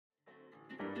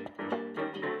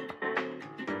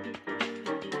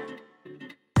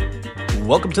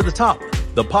Welcome to The Top,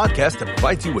 the podcast that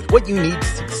provides you with what you need to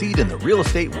succeed in the real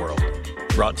estate world.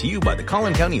 Brought to you by the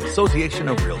Collin County Association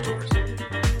of Realtors.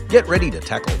 Get ready to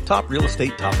tackle top real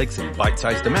estate topics in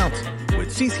bite-sized amounts with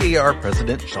CCAR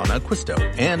President Shauna Acquisto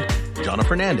and Jonna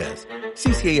Fernandez,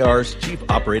 CCAR's Chief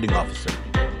Operating Officer.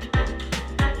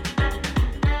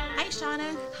 Hi,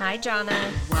 Shauna. Hi,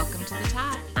 Jonna. Welcome to The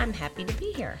Top. I'm happy to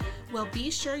be here. Well,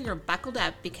 be sure you're buckled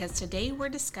up because today we're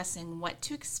discussing what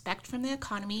to expect from the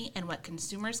economy and what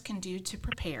consumers can do to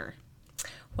prepare.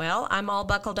 Well, I'm all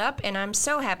buckled up, and I'm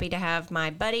so happy to have my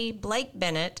buddy Blake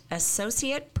Bennett,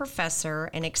 Associate Professor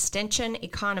and Extension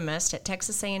Economist at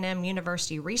Texas A&M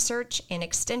University Research and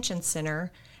Extension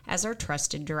Center, as our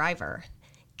trusted driver.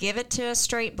 Give it to us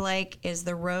straight, Blake. Is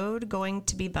the road going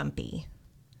to be bumpy?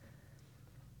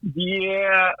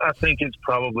 Yeah, I think it's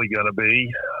probably going to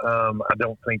be. I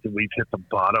don't think that we've hit the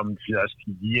bottom just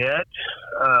yet.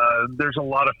 There's a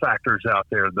lot of factors out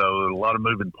there, though, a lot of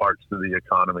moving parts to the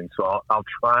economy. So I'll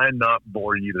try and not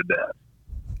bore you to death.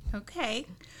 Okay.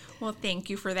 Well, thank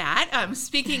you for that.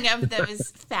 Speaking of those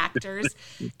factors,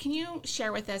 can you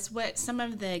share with us what some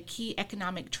of the key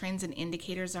economic trends and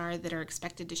indicators are that are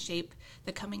expected to shape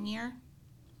the coming year?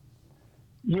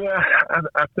 Yeah,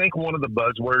 I think one of the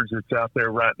buzzwords that's out there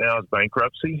right now is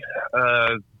bankruptcy.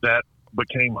 That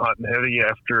became hot and heavy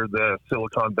after the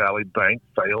Silicon Valley Bank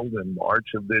failed in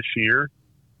March of this year.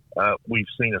 We've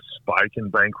seen a spike in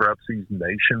bankruptcies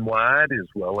nationwide as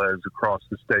well as across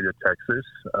the state of Texas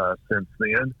since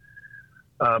then.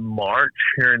 March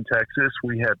here in Texas,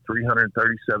 we had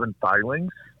 337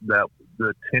 filings. That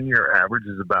the 10-year average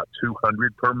is about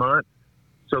 200 per month.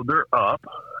 So they're up.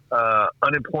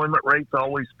 Unemployment rates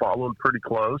always followed pretty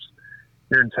close.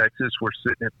 Here in Texas, we're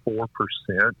sitting at 4%.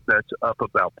 That's up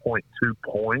about 0.2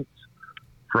 points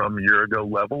from year-ago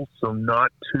levels, so not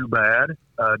too bad.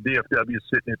 DFW is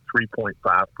sitting at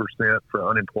 3.5% for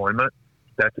unemployment.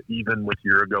 That's even with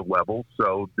year-ago levels,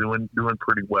 so doing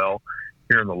pretty well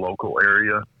here in the local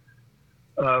area.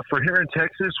 For here in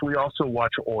Texas, we also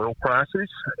watch oil prices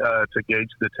to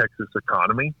gauge the Texas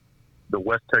economy. The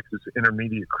West Texas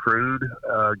Intermediate crude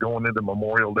going into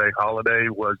Memorial Day holiday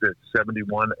was at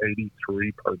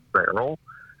 $71.83 per barrel.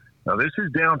 Now, this is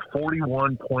down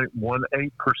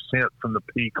 41.18% from the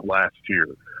peak last year,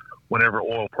 whenever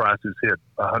oil prices hit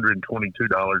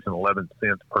 $122.11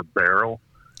 per barrel.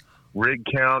 Rig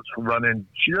counts running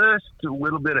just a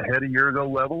little bit ahead of year-ago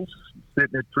levels,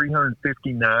 sitting at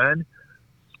 359.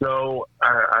 So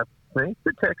I think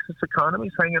the Texas economy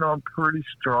is hanging on pretty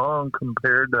strong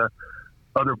compared to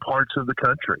other parts of the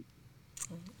country.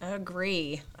 I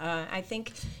agree. I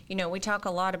think, we talk a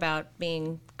lot about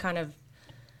being kind of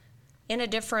in a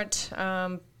different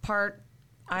part,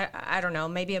 I don't know,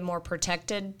 maybe a more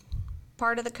protected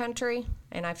part of the country,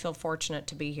 and I feel fortunate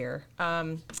to be here.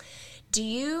 Are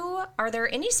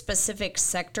there any specific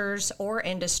sectors or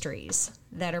industries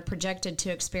that are projected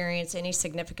to experience any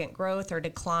significant growth or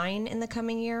decline in the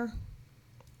coming year?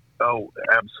 Oh,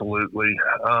 absolutely.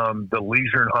 The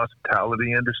leisure and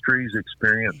hospitality industries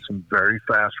experience some very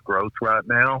fast growth right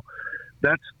now.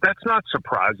 That's not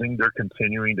surprising. They're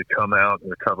continuing to come out and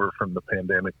recover from the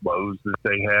pandemic lows that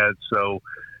they had. So,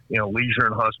 leisure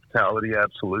and hospitality,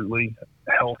 absolutely.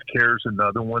 Healthcare is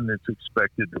another one that's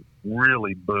expected to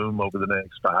really boom over the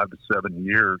next 5 to 7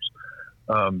 years.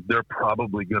 They're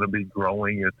probably going to be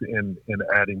growing and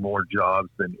adding more jobs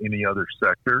than any other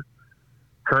sector.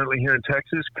 Currently here in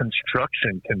Texas,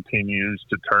 construction continues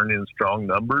to turn in strong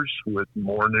numbers with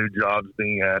more new jobs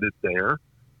being added there.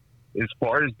 As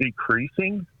far as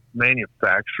decreasing,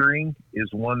 manufacturing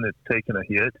is one that's taken a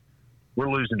hit. We're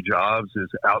losing jobs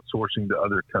as outsourcing to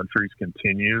other countries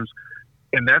continues.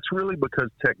 And that's really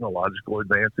because technological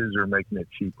advances are making it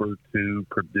cheaper to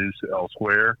produce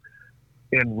elsewhere.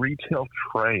 And retail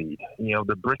trade,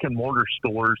 the brick and mortar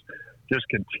stores just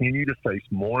continue to face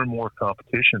more and more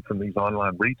competition from these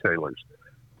online retailers.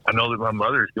 I know that my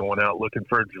mother's going out looking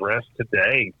for a dress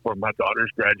today for my daughter's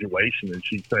graduation, and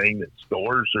she's saying that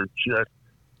stores are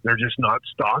they're just not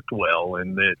stocked well,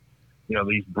 and that,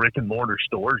 these brick and mortar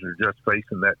stores are just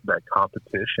facing that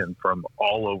competition from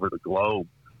all over the globe.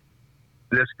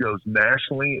 This goes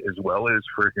nationally as well as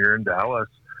for here in Dallas.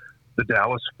 The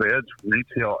Dallas Fed's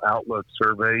retail outlook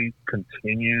survey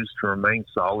continues to remain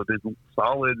solidly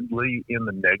in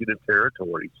the negative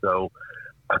territory. So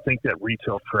I think that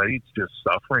retail trade's just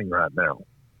suffering right now.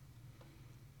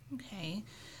 Okay.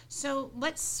 So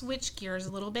let's switch gears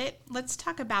a little bit. Let's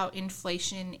talk about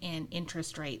inflation and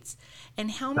interest rates. And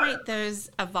how might those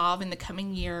evolve in the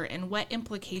coming year, and what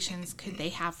implications could they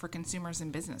have for consumers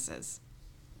and businesses?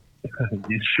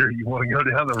 You sure you want to go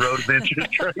down the road of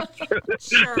interest rates?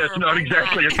 Sure, That's not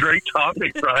exactly a great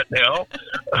topic right now,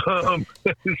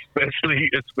 especially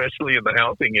in the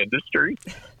housing industry.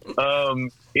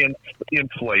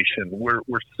 Inflation, we're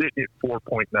sitting at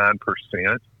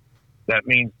 4.9%. That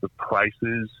means the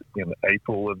prices in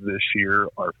April of this year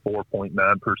are 4.9%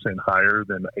 higher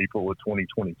than April of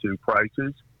 2022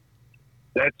 prices.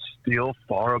 That's still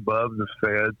far above the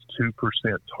Fed's 2%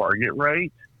 target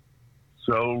rate.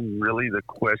 So really the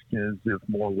question is if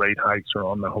more rate hikes are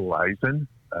on the horizon.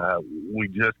 We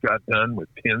just got done with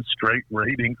 10 straight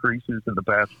rate increases in the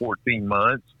past 14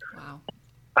 months. Wow.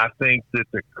 I think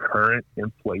that the current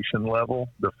inflation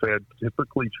level, the Fed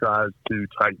typically tries to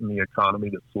tighten the economy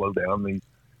to slow down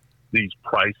these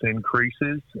price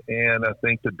increases. And I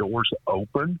think the door's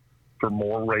open for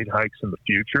more rate hikes in the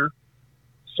future.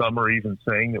 Some are even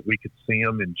saying that we could see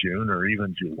them in June or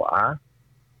even July.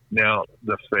 Now,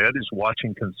 the Fed is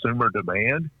watching consumer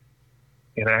demand,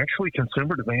 and actually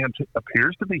consumer demand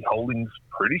appears to be holding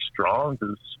pretty strong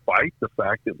despite the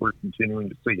fact that we're continuing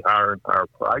to see higher and higher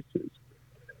prices.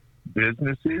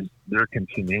 Businesses, they're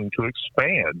continuing to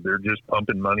expand. They're just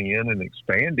pumping money in and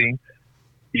expanding,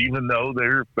 even though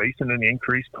they're facing an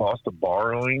increased cost of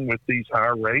borrowing with these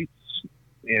higher rates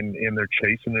and they're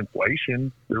chasing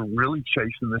inflation. They're really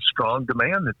chasing this strong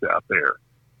demand that's out there.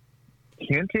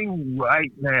 Hinting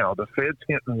right now, the Fed's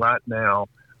hinting right now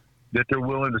that they're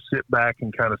willing to sit back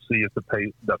and kind of see if the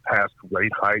past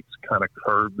rate hikes kind of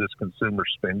curb this consumer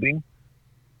spending.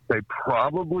 They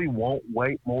probably won't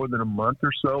wait more than a month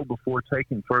or so before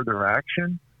taking further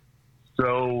action.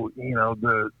 So,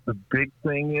 the big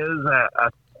thing is I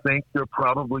think they're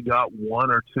probably got one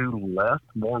or two left,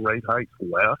 more rate hikes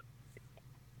left.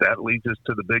 That leads us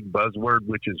to the big buzzword,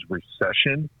 which is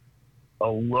recession. A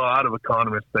lot of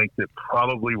economists think that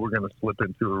probably we're going to slip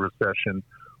into a recession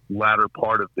latter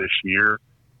part of this year.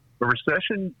 A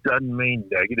recession doesn't mean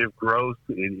negative growth.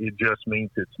 It just means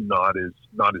it's not as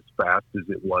fast as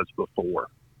it was before.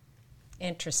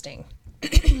 Interesting.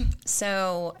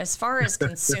 So as far as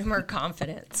consumer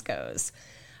confidence goes,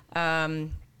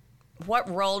 what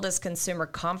role does consumer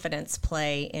confidence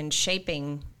play in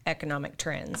shaping economic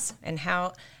trends, and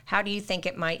how do you think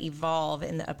it might evolve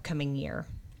in the upcoming year?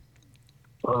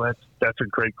 Well, that's a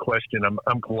great question.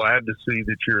 I'm glad to see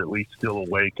that you're at least still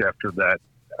awake after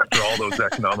all those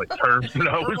economic terms that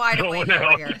I was throwing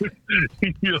out.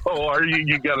 You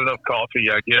got enough coffee,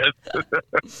 I guess.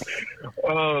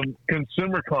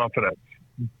 Consumer confidence,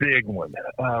 big one.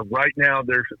 Right now,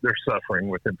 they're suffering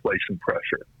with inflation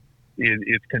pressure.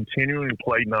 It's continuing to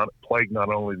plague not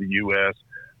only the U.S.,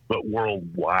 but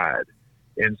worldwide.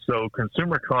 And so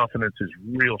consumer confidence is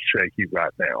real shaky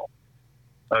right now.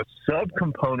 A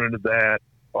subcomponent of that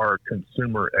are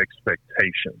consumer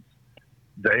expectations.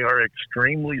 They are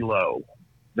extremely low.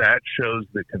 That shows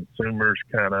that consumers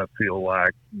kind of feel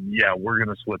like, yeah, we're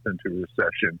going to slip into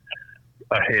recession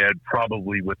ahead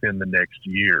probably within the next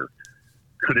year.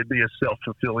 Could it be a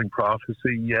self-fulfilling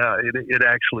prophecy? Yeah, it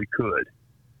actually could.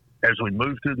 As we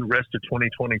move through the rest of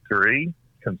 2023,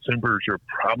 consumers are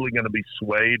probably going to be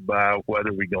swayed by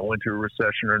whether we go into a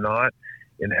recession or not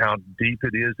and how deep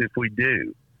it is if we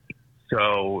do.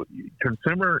 So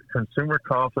consumer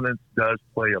confidence does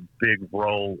play a big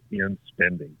role in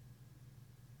spending.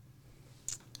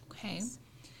 Okay.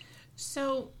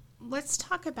 So let's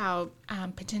talk about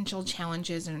potential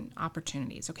challenges and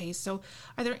opportunities. Okay. So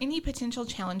are there any potential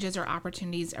challenges or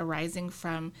opportunities arising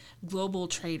from global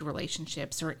trade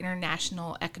relationships or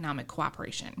international economic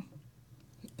cooperation?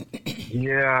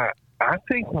 Yeah, I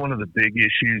think one of the big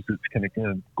issues that's going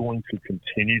to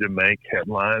continue to make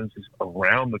headlines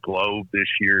around the globe this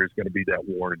year is going to be that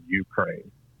war in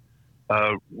Ukraine.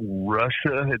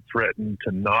 Russia had threatened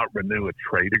to not renew a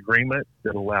trade agreement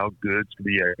that allowed goods to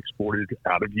be exported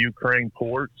out of Ukraine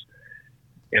ports,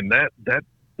 and that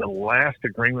the last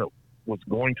agreement was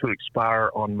going to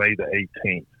expire on May the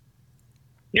 18th.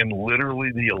 In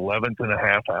literally the 11th and a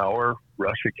half hour,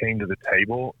 Russia came to the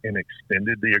table and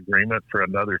extended the agreement for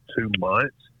another 2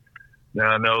 months.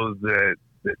 Now, I know that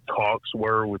talks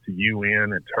were with the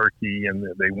UN and Turkey and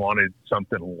that they wanted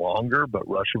something longer, but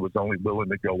Russia was only willing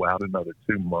to go out another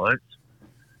 2 months.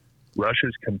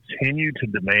 Russia's continued to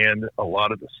demand a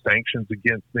lot of the sanctions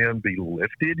against them be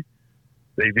lifted.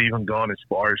 They've even gone as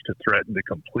far as to threaten to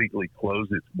completely close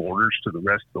its borders to the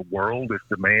rest of the world if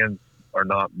demands are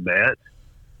not met.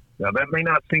 Now, that may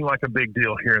not seem like a big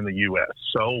deal here in the U.S.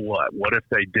 So what? What if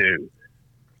they do?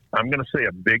 I'm going to say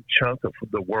a big chunk of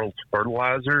the world's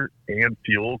fertilizer and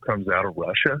fuel comes out of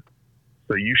Russia.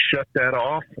 So you shut that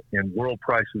off, and world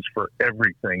prices for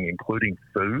everything, including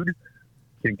food,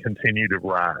 can continue to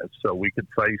rise. So we could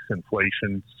face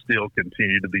inflation still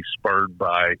continue to be spurred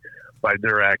by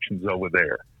their actions over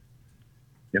there.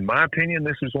 In my opinion,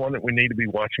 this is one that we need to be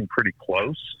watching pretty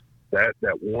close. That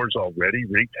war's already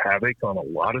wreaked havoc on a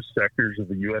lot of sectors of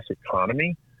the U.S.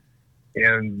 economy,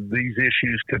 and these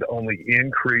issues could only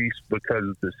increase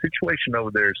because the situation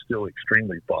over there is still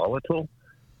extremely volatile.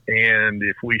 And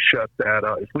if we shut that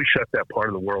part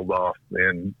of the world off,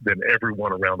 then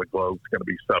everyone around the globe is going to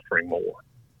be suffering more.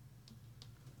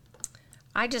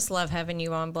 I just love having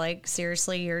you on, Blake.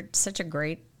 Seriously, you're such a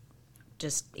great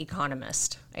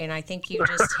economist, and I think you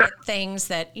just hit things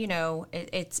that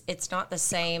it's not the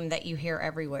same that you hear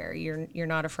everywhere. You're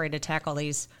not afraid to tackle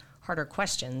these harder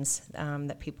questions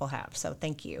that people have. So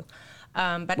thank you.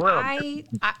 I've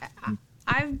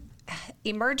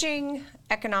emerging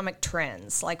economic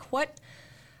trends. Like, what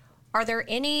are there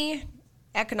any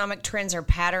economic trends or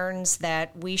patterns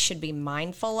that we should be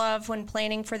mindful of when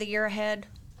planning for the year ahead?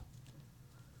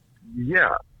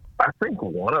 Yeah, I think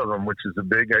one of them, which is a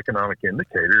big economic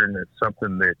indicator, and it's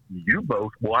something that you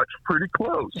both watch pretty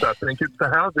close. I think it's the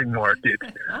housing market.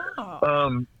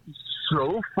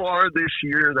 So far this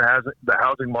year, the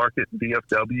housing market in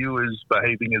DFW is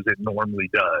behaving as it normally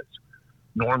does.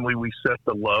 Normally, we set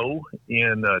the low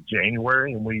in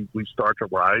January, and we start to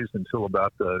rise until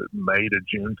about the May to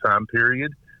June time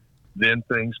period. Then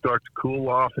things start to cool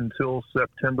off until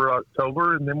September,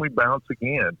 October, and then we bounce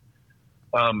again.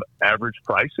 Average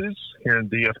prices here in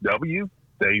DFW,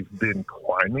 they've been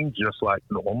climbing just like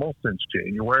normal since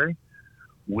January.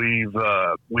 We've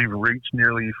reached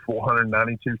nearly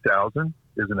 $492,000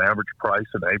 is an average price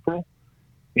in April.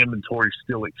 Inventory is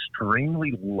still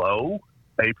extremely low.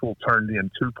 April turned in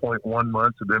 2.1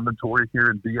 months of inventory here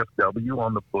in DFW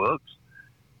on the books.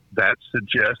 That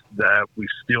suggests that we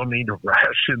still need to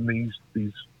ration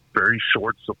these very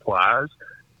short supplies.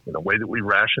 And the way that we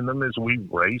ration them is we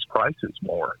raise prices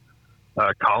more.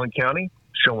 Collin County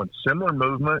showing similar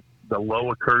movement. The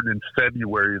low occurred in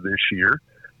February of this year,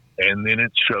 and then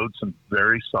it showed some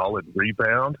very solid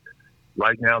rebound.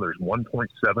 Right now, there's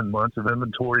 1.7 months of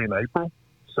inventory in April,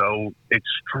 so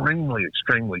extremely,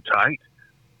 extremely tight.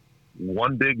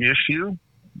 One big issue,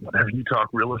 whenever you talk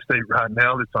real estate right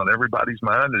now, that's on everybody's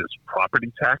mind is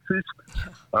property taxes.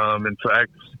 In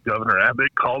fact, Governor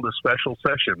Abbott called a special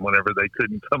session whenever they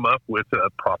couldn't come up with a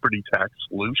property tax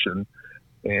solution,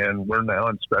 and we're now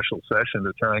in special session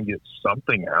to try and get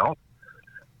something out.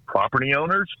 Property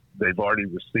owners, they've already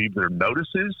received their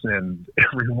notices, and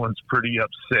everyone's pretty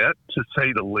upset, to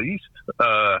say the least.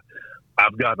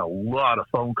 I've gotten a lot of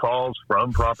phone calls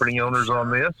from property owners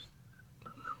on this.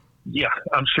 Yeah,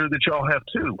 I'm sure that y'all have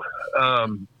too.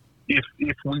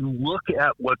 If we look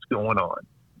at what's going on,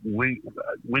 we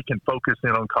can focus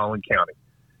in on Collin County,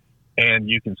 and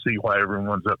you can see why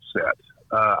everyone's upset.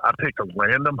 I picked a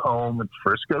random home in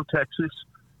Frisco, Texas,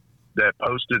 that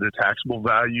posted a taxable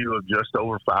value of just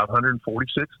over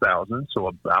 $546,000, so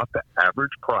about the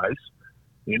average price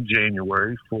in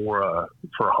January for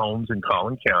homes in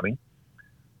Collin County.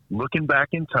 Looking back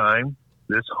in time,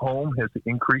 this home has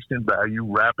increased in value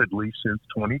rapidly since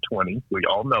 2020. We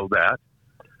all know that.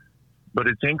 But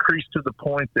it's increased to the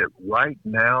point that right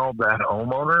now that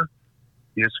homeowner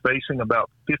is facing about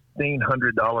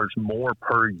 $1,500 more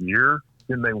per year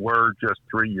than they were just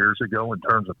 3 years ago in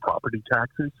terms of property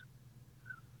taxes.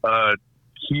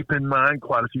 Keep in mind,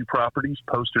 quite a few properties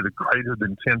posted a greater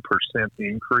than 10%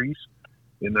 increase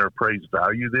in their appraised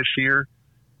value this year.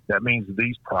 That means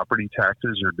these property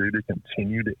taxes are due to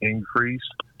continue to increase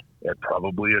at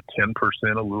probably a 10%,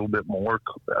 a little bit more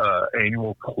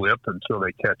annual clip until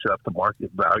they catch up to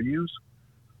market values.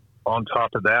 On top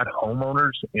of that,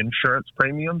 homeowners' insurance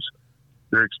premiums,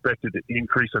 they're expected to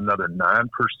increase another 9%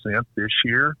 this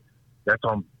year. That's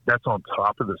on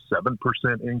top of the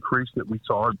 7% increase that we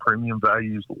saw in premium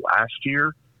values last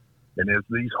year. And as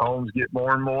these homes get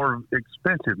more and more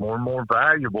expensive, more and more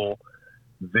valuable,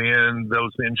 then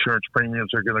those insurance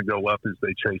premiums are going to go up as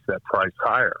they chase that price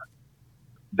higher.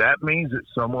 That means that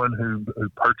someone who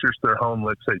purchased their home,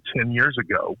 let's say 10 years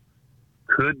ago,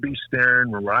 could be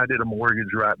staring right at a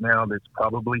mortgage right now that's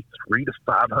probably $300 to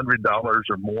 $500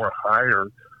 or more higher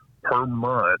per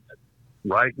month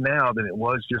right now than it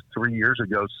was just 3 years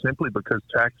ago, simply because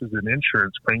taxes and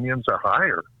insurance premiums are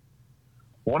higher.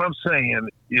 What I'm saying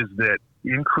is that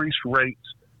increased rates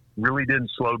really didn't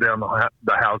slow down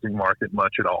the housing market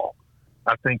much at all.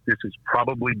 I think this is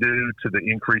probably due to the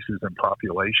increases in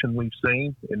population we've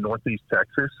seen in Northeast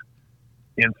Texas.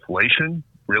 Inflation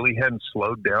really hadn't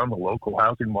slowed down the local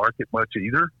housing market much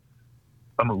either.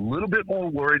 I'm a little bit more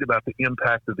worried about the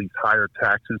impact of these higher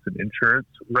taxes and insurance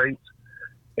rates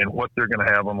and what they're going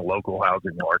to have on the local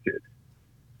housing market.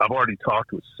 I've already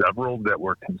talked with several that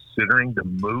were considering to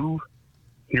move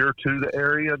here to the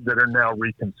area that are now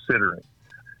reconsidering.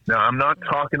 Now, I'm not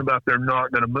talking about they're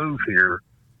not going to move here,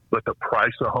 but the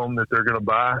price of home that they're going to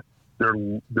buy, they're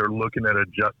looking at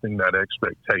adjusting that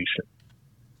expectation.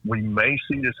 We may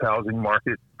see this housing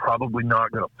market probably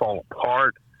not going to fall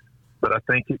apart, but I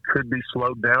think it could be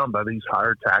slowed down by these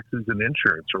higher taxes and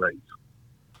insurance rates.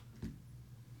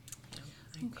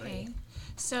 Okay.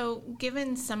 So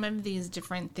given some of these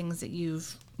different things that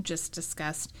you've just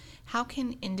discussed, how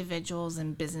can individuals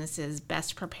and businesses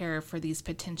best prepare for these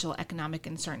potential economic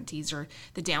uncertainties or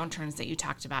the downturns that you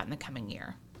talked about in the coming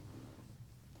year?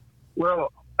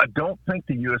 Well, I don't think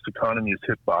the U.S. economy has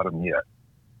hit bottom yet.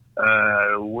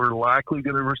 We're likely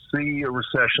going to see a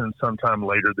recession sometime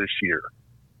later this year.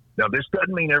 Now, this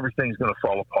doesn't mean everything's going to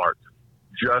fall apart,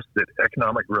 just that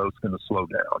economic growth is going to slow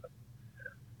down.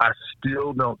 I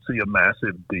still don't see a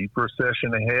massive deep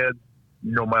recession ahead,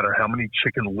 no matter how many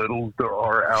Chicken Littles there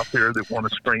are out there that want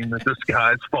to scream that the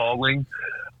sky's falling.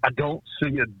 I don't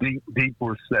see a deep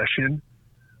recession.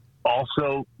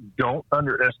 Also, don't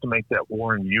underestimate that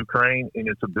war in Ukraine and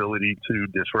its ability to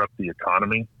disrupt the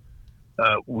economy.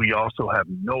 We also have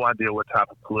no idea what type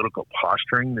of political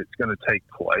posturing that's going to take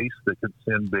place that could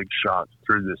send big shots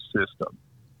through this system.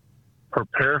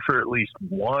 Prepare for at least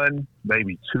one,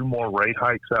 maybe two more rate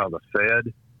hikes out of the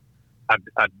Fed.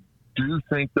 I do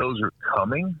think those are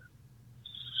coming.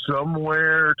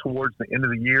 Somewhere towards the end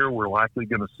of the year, we're likely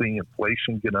going to see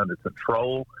inflation get under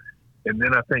control. And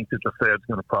then I think that the Fed's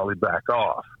going to probably back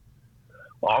off.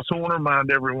 I also want to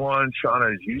remind everyone,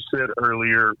 Shauna, as you said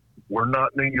earlier, we're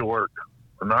not New York.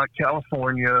 We're not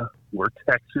California. We're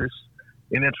Texas.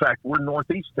 And in fact, we're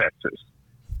Northeast Texas.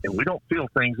 And we don't feel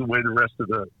things the way the rest of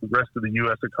the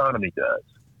U.S. economy does.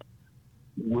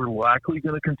 We're likely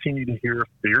going to continue to hear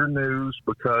fear news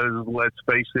because, let's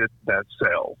face it, that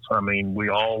sells. I mean, we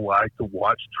all like to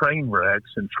watch train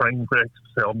wrecks, and train wrecks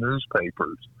sell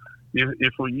newspapers.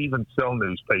 If we even sell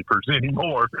newspapers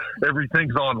anymore,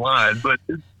 everything's online. But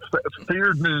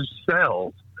fear news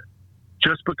sells.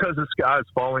 Just because the sky is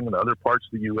falling in other parts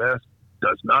of the U.S.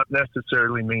 does not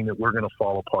necessarily mean that we're going to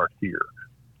fall apart here.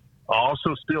 I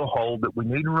also still hold that we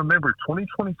need to remember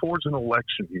 2024 is an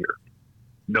election year.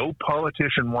 No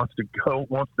politician wants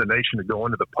the nation to go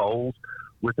into the polls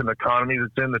with an economy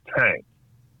that's in the tank.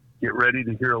 Get ready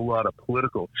to hear a lot of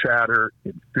political chatter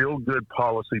and feel-good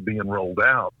policy being rolled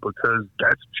out because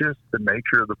that's just the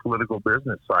nature of the political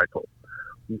business cycle.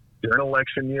 During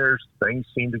election years, things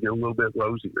seem to get a little bit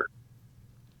rosier.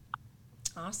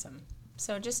 Awesome.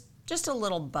 So just a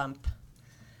little bump,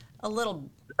 a little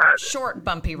short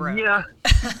bumpy road. Yeah.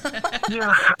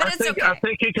 I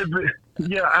think it could be.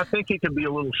 Yeah, I think it could be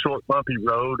a little short bumpy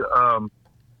road.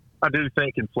 I do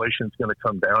think inflation's going to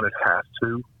come down. It has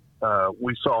to.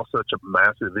 We saw such a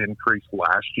massive increase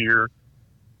last year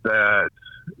that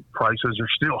prices are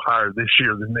still higher this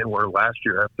year than they were last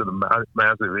year after the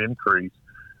massive increase.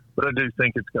 But I do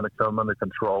think it's going to come under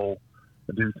control.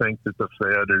 I do think that the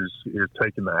Fed is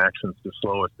taking the actions to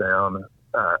slow us down.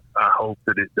 I hope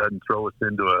that it doesn't throw us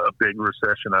into a big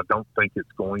recession. I don't think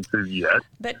it's going to yet.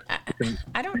 But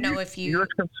I don't know if you... U.S.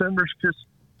 consumers just...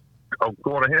 Oh,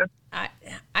 go on ahead.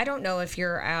 I don't know if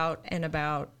you're out and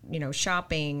about,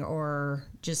 shopping or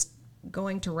just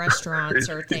going to restaurants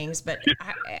or things, but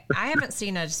I haven't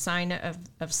seen a sign of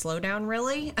slowdown,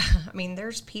 really. I mean,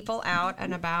 there's people out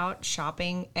and about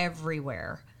shopping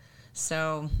everywhere.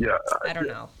 So yeah, I don't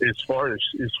know. As far as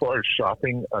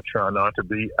shopping, I try not to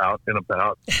be out and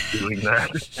about doing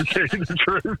that. To tell you the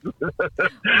truth,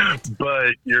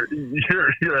 but you're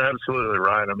absolutely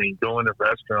right. I mean, going to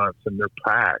restaurants and they're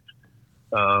packed.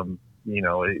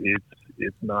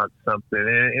 It's not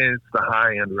something. It's the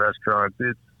high end restaurants.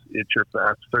 It's your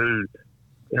fast food.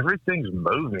 Everything's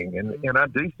moving, and I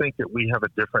do think that we have a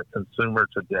different consumer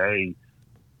today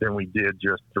than we did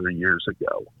just 3 years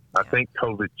ago. I think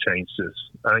COVID changed this.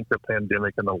 I think the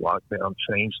pandemic and the lockdown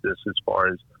changed this as far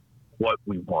as what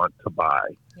we want to buy.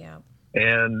 Yeah.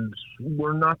 And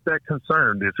we're not that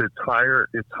concerned. If it's higher,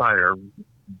 it's higher.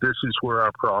 This is where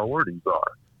our priorities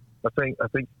are. I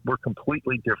think we're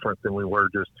completely different than we were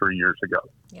just 3 years ago.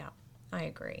 Yeah, I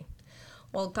agree.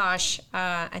 Well, gosh,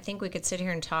 I think we could sit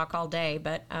here and talk all day,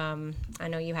 but I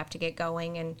know you have to get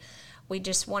going, and we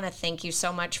just want to thank you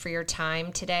so much for your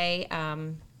time today,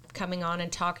 coming on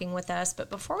and talking with us. But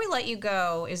before we let you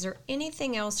go, is there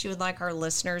anything else you would like our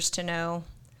listeners to know?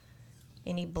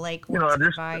 Any Blake words of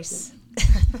advice?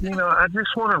 I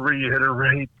just want to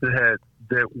reiterate that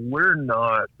we're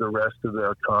not the rest of the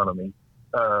economy.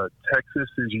 Texas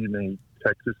is unique.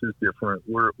 Texas is different.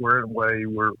 We're in a way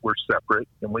we're separate,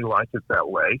 and we like it that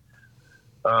way.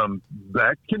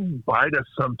 That can bite us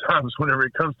sometimes whenever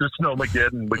it comes to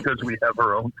snowmageddon because we have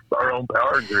our own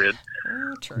power grid.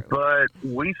 True. But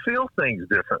we feel things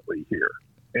differently here.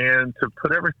 And to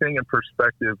put everything in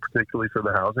perspective, particularly for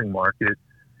the housing market,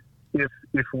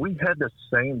 if we had the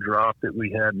same drop that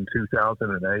we had in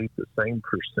 2008, the same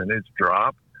percentage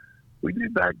drop, we'd be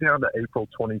back down to April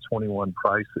 2021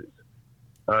 prices.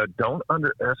 Don't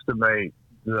underestimate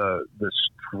the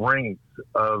strength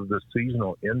of the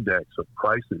seasonal index of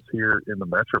prices here in the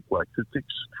Metroplex. It's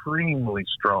extremely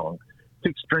strong. It's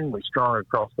extremely strong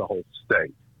across the whole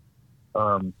state.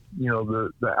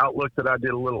 The outlook that I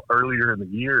did a little earlier in the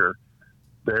year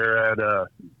there at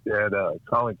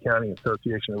Collin County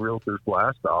Association of Realtors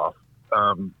blast off.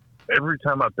 Every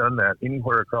time I've done that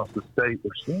anywhere across the state,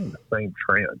 we're seeing the same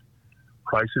trend.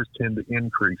 Prices tend to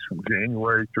increase from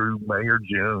January through May or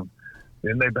June.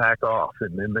 Then they back off,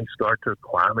 and then they start to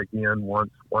climb again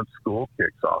once school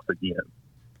kicks off again.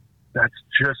 That's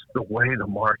just the way the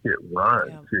market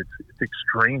runs. Yeah. It's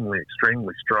extremely,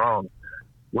 extremely strong.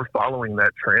 We're following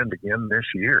that trend again this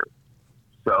year.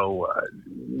 So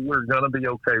we're going to be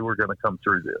okay. We're going to come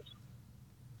through this.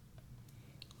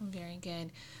 Very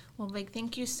good. Well, Blake,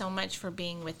 thank you so much for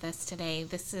being with us today.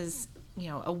 This is,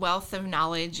 a wealth of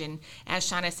knowledge. And as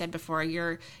Shauna said before,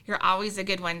 you're always a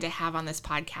good one to have on this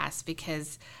podcast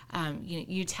because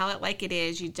you tell it like it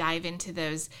is. You dive into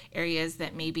those areas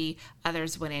that maybe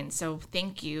others wouldn't. So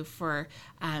thank you for,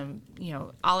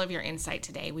 all of your insight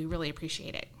today. We really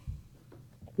appreciate it.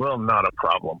 Well, not a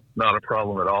problem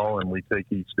at all. And we take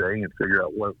each day and figure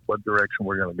out what direction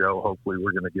we're going to go. Hopefully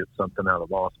we're going to get something out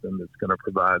of Austin that's going to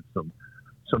provide some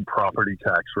property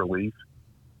tax relief.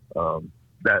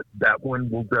 That one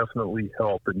will definitely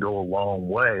help and go a long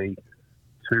way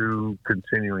to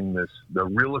continuing the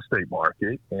real estate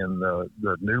market and the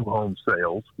new home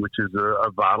sales, which is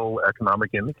a vital economic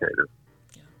indicator.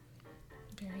 Yeah.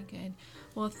 Very good.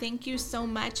 Well, thank you so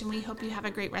much, and we hope you have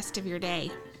a great rest of your day.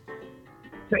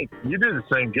 Hey, you do the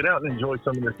same. Get out and enjoy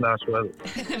some of this nice weather.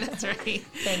 That's right.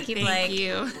 Thank you, Blake. Thank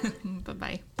you.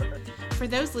 Bye-bye. For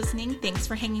those listening, thanks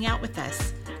for hanging out with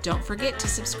us. Don't forget to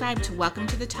subscribe to Welcome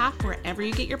to the Top wherever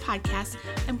you get your podcasts,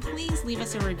 and please leave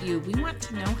us a review. We want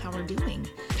to know how we're doing.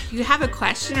 If you have a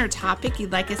question or topic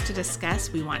you'd like us to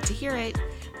discuss, we want to hear it.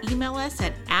 Email us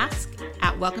at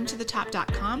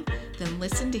ask@welcometothetop.com, then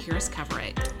listen to hear us cover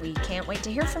it. We can't wait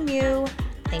to hear from you.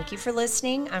 Thank you for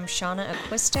listening. I'm Shauna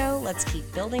Acquisto. Let's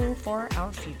keep building for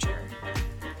our future.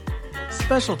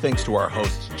 Special thanks to our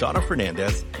hosts, Jonna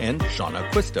Fernandez and Shauna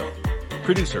Acquisto.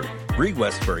 Producer, Bree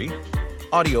Westbury.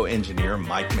 Audio engineer,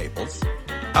 Mike Maples.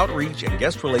 Outreach and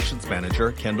Guest Relations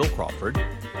Manager, Kendall Crawford.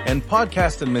 And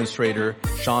podcast administrator,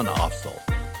 Sean Offsall.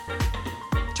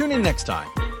 Tune in next time,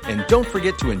 and don't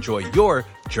forget to enjoy your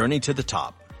journey to the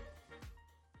top.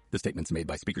 The statements made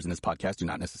by speakers in this podcast do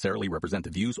not necessarily represent the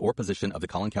views or position of the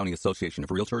Collin County Association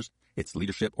of Realtors, its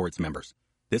leadership, or its members.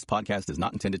 This podcast is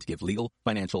not intended to give legal,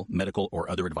 financial, medical,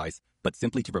 or other advice, but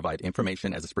simply to provide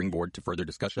information as a springboard to further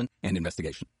discussion and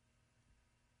investigation.